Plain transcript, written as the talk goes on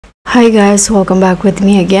Hi guys, welcome back with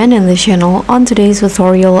me again in the channel. On today's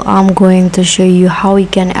tutorial, I'm going to show you how you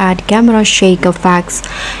can add camera shake effects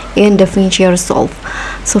in DaVinci Resolve.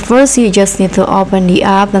 So first you just need to open the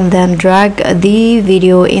app and then drag the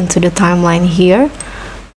video into the timeline here.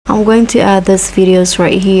 I'm going to add this videos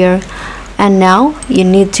right here. And now you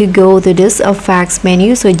need to go to this effects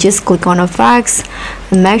menu, so just click on effects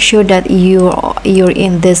and make sure that you're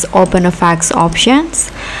in this open effects options.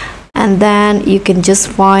 And then you can just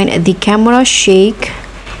find the camera shake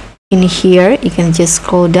in here. You can just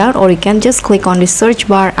scroll down, or you can just click on the search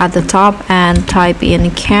bar at the top and type in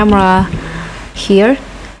camera here,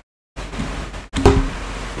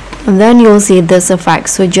 and then you'll see this effect.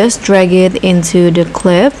 So just drag it into the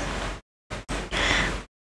clip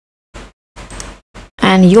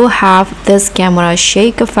and you'll have this camera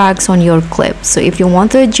shake effects on your clip. So if you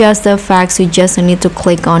want to adjust the effects, you just need to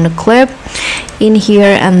click on the clip in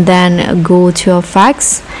here and then go to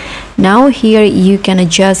effects. Now here you can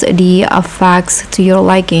adjust the effects to your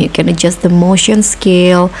liking. You can adjust the motion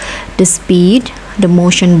scale, the speed, the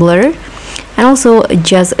motion blur, and also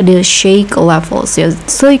adjust the shake level.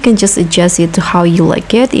 So you can just adjust it to how you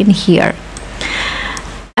like it in here.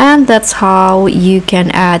 And that's how you can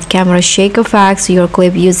add camera shake effects to your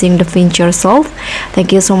clip using DaVinci Resolve.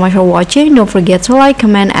 Thank you so much for watching. Don't forget to like,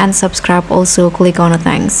 comment, and subscribe. Also click on the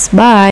thanks. Bye.